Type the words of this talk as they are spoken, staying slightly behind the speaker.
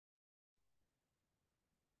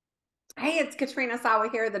Hey, it's Katrina Sawa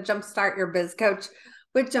here, the Jumpstart Your Biz Coach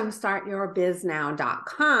with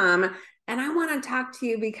jumpstartyourbiznow.com. And I want to talk to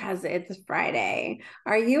you because it's Friday.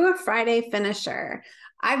 Are you a Friday finisher?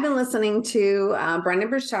 I've been listening to Brendon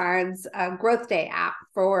Burchard's Growth Day app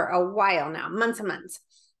for a while now, months and months.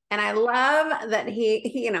 And I love that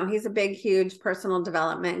he's a big, huge personal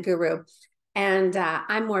development guru. And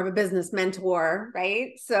I'm more of a business mentor,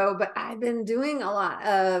 right? But I've been doing a lot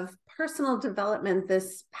of personal development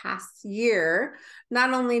this past year,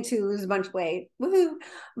 not only to lose a bunch of weight, woohoo,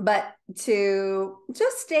 but to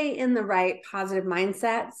just stay in the right positive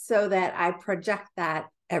mindset so that I project that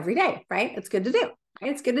every day, right? It's good to do.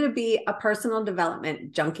 Right? It's good to be a personal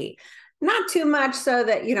development junkie. Not too much so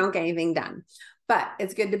that you don't get anything done, but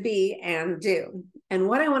it's good to be and do. And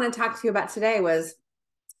what I want to talk to you about today was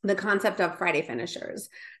the concept of Friday finishers.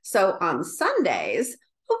 So on Sundays,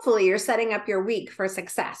 hopefully you're setting up your week for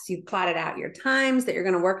success. You've plotted out your times that you're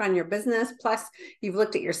going to work on your business. Plus, you've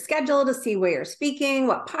looked at your schedule to see where you're speaking,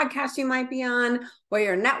 what podcast you might be on, where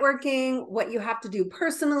you're networking, what you have to do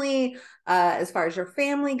personally as far as your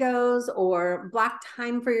family goes, or block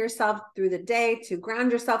time for yourself through the day to ground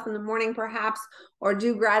yourself in the morning, perhaps, or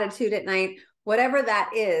do gratitude at night. Whatever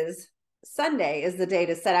that is, Sunday is the day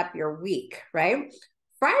to set up your week, right?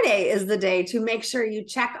 Friday is the day to make sure you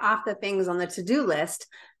check off the things on the to-do list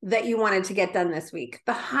that you wanted to get done this week,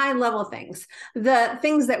 the high level things, the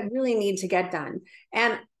things that really need to get done.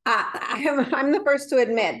 And I'm the first to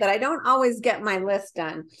admit that I don't always get my list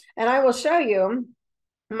done. And I will show you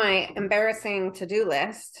my embarrassing to-do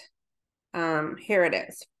list. Here it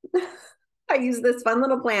is. I use this fun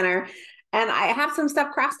little planner and I have some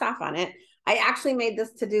stuff crossed off on it. I actually made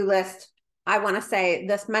this to-do list, I want to say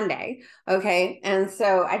this Monday. Okay. And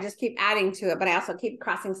so I just keep adding to it, but I also keep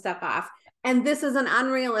crossing stuff off. And this is an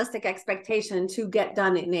unrealistic expectation to get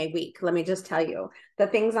done in a week. Let me just tell you, the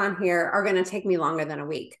things on here are going to take me longer than a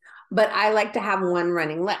week, but I like to have one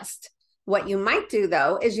running list. What you might do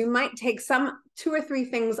though, is you might take some 2 or 3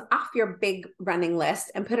 things off your big running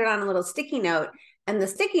list and put it on a little sticky note. And the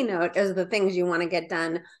sticky note is the things you want to get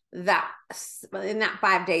done that in that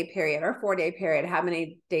 5-day period or 4-day period, how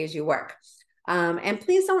many days you work. And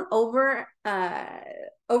please don't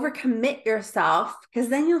overcommit yourself, because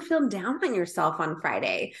then you'll feel down on yourself on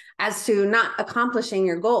Friday as to not accomplishing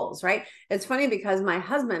your goals, right? It's funny because my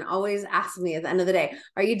husband always asks me at the end of the day,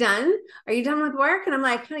 are you done? Are you done with work? And I'm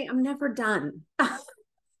like, honey, I'm never done.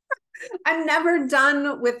 I'm never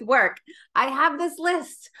done with work. I have this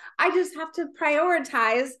list. I just have to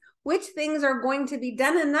prioritize which things are going to be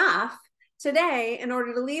done enough today in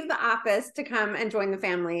order to leave the office to come and join the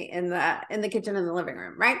family in the kitchen and the living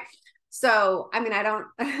room, right? So, I mean, I don't,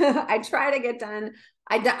 I try to get done.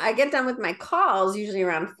 I get done with my calls usually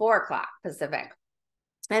around 4 o'clock Pacific.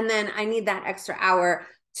 And then I need that extra hour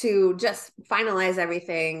to just finalize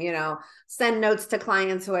everything, send notes to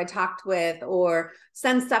clients who I talked with, or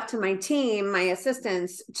send stuff to my team, my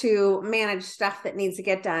assistants, to manage stuff that needs to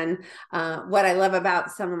get done. What I love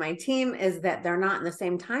about some of my team is that they're not in the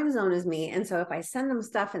same time zone as me. And so if I send them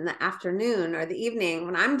stuff in the afternoon or the evening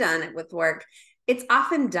when I'm done with work, it's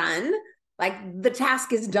often done. Like the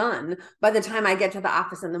task is done by the time I get to the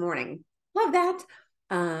office in the morning. Love that.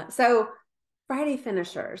 So Friday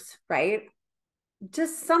finishers, right?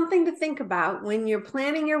 Just something to think about when you're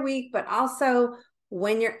planning your week, but also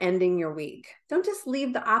when you're ending your week. Don't just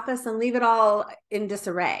leave the office and leave it all in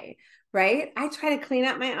disarray, right? I try to clean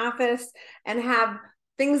up my office and have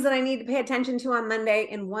things that I need to pay attention to on Monday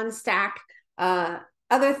in one stack.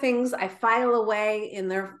 Other things I file away in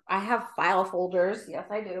there. I have file folders. Yes,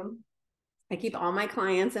 I do. I keep all my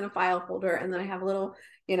clients in a file folder, and then I have a little,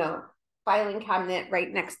 filing cabinet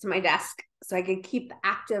right next to my desk so I can keep the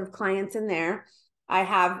active clients in there. I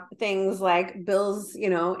have things like bills,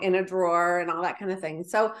 in a drawer and all that kind of thing.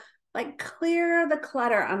 So like clear the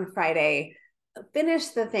clutter on Friday, finish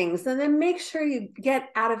the things, and then make sure you get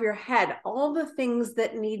out of your head all the things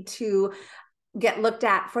that need to get looked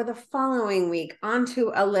at for the following week onto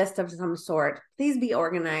a list of some sort. Please be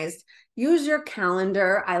organized. Use your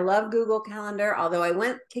calendar. I love Google Calendar, although I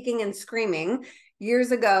went kicking and screaming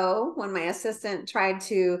years ago when my assistant tried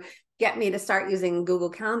to get me to start using Google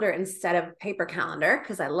Calendar instead of paper calendar,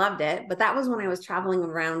 because I loved it. But that was when I was traveling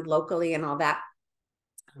around locally and all that.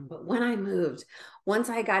 But when I moved, once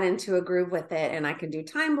I got into a groove with it, and I can do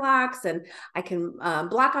time blocks, and I can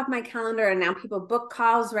block off my calendar, and now people book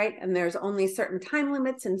calls, right? And there's only certain time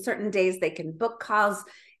limits and certain days they can book calls.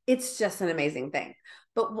 It's just an amazing thing.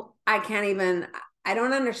 But I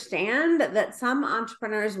don't understand that some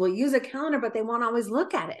entrepreneurs will use a calendar, but they won't always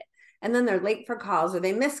look at it. And then they're late for calls or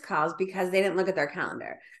they miss calls because they didn't look at their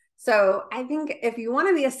calendar. So I think if you want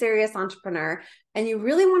to be a serious entrepreneur and you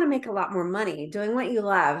really want to make a lot more money doing what you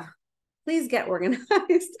love, please get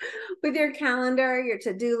organized with your calendar, your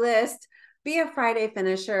to-do list. Be a Friday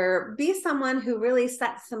finisher. Be someone who really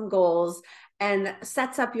sets some goals and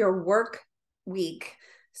sets up your work week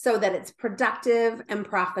so that it's productive and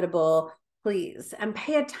profitable, please. And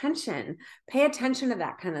pay attention. Pay attention to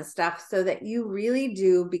that kind of stuff so that you really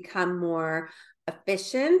do become more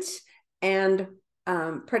efficient and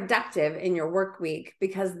productive in your work week,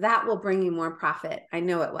 because that will bring you more profit. I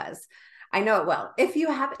know it was. I know it will. If you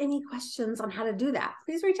have any questions on how to do that,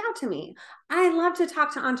 please reach out to me. I love to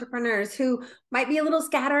talk to entrepreneurs who might be a little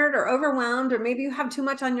scattered or overwhelmed, or maybe you have too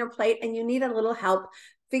much on your plate and you need a little help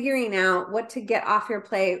figuring out what to get off your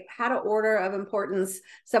plate, how to order of importance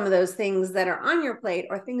some of those things that are on your plate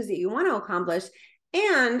or things that you want to accomplish.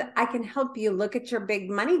 And I can help you look at your big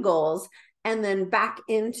money goals and then back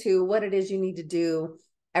into what it is you need to do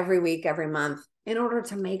every week, every month in order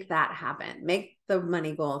to make that happen, make the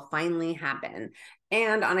money goal finally happen,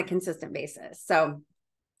 and on a consistent basis. So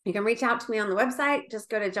you can reach out to me on the website. Just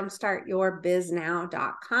go to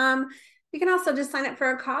jumpstartyourbiznow.com. You can also just sign up for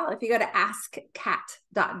a call if you go to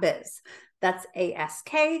askkat.biz. That's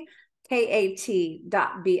ASKKAT.biz.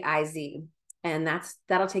 And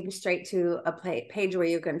that'll take you straight to a page where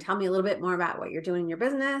you can tell me a little bit more about what you're doing in your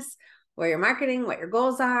business, where you're marketing, what your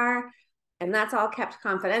goals are. And that's all kept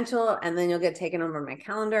confidential. And then you'll get taken over my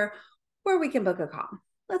calendar where we can book a call.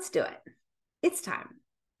 Let's do it. It's time,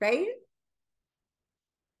 right?